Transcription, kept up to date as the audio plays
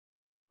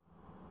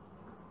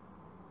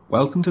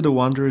Welcome to the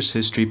Wanderer's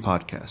History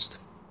Podcast.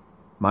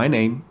 My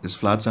name is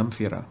Vlad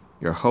Zamfira,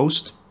 your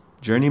host,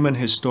 journeyman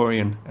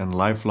historian, and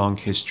lifelong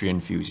history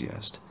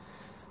enthusiast.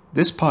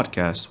 This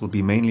podcast will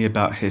be mainly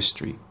about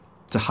history,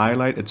 to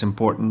highlight its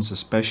importance,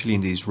 especially in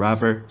these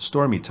rather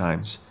stormy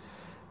times,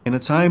 in a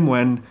time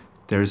when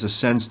there is a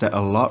sense that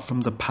a lot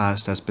from the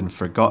past has been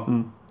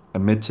forgotten,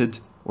 omitted,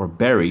 or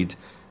buried,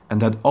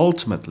 and that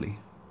ultimately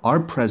our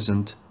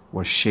present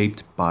was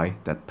shaped by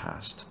that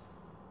past.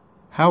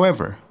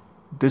 However,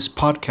 this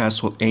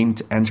podcast will aim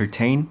to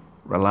entertain,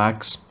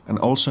 relax, and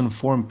also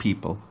inform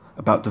people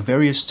about the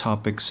various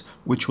topics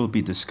which will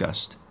be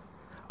discussed.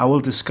 I will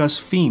discuss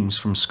themes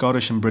from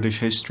Scottish and British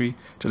history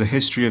to the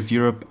history of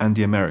Europe and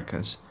the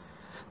Americas.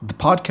 The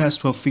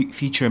podcast will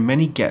feature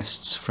many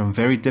guests from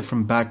very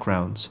different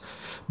backgrounds,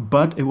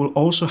 but it will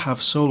also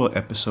have solo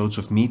episodes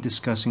of me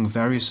discussing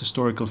various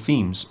historical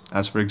themes,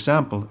 as for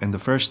example, in the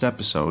first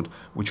episode,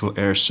 which will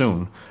air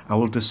soon, I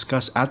will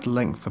discuss at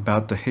length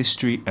about the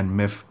history and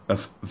myth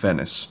of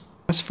Venice.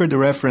 As for the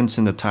reference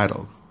in the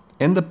title,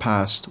 in the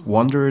past,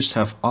 wanderers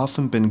have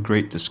often been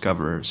great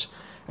discoverers,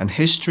 and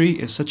history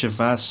is such a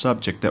vast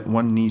subject that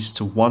one needs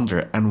to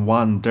wander and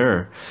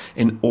wander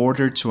in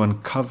order to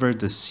uncover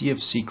the sea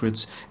of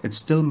secrets it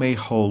still may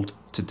hold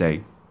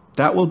today.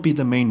 That will be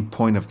the main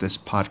point of this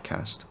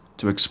podcast,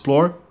 to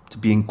explore, to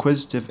be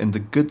inquisitive in the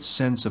good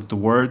sense of the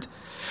word,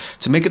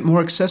 to make it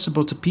more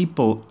accessible to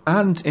people,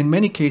 and in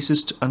many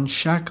cases to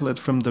unshackle it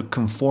from the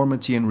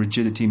conformity and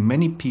rigidity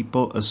many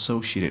people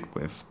associate it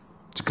with.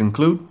 To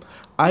conclude,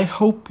 I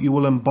hope you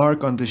will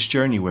embark on this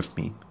journey with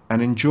me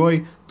and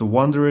enjoy the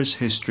Wanderer's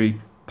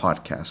History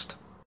Podcast.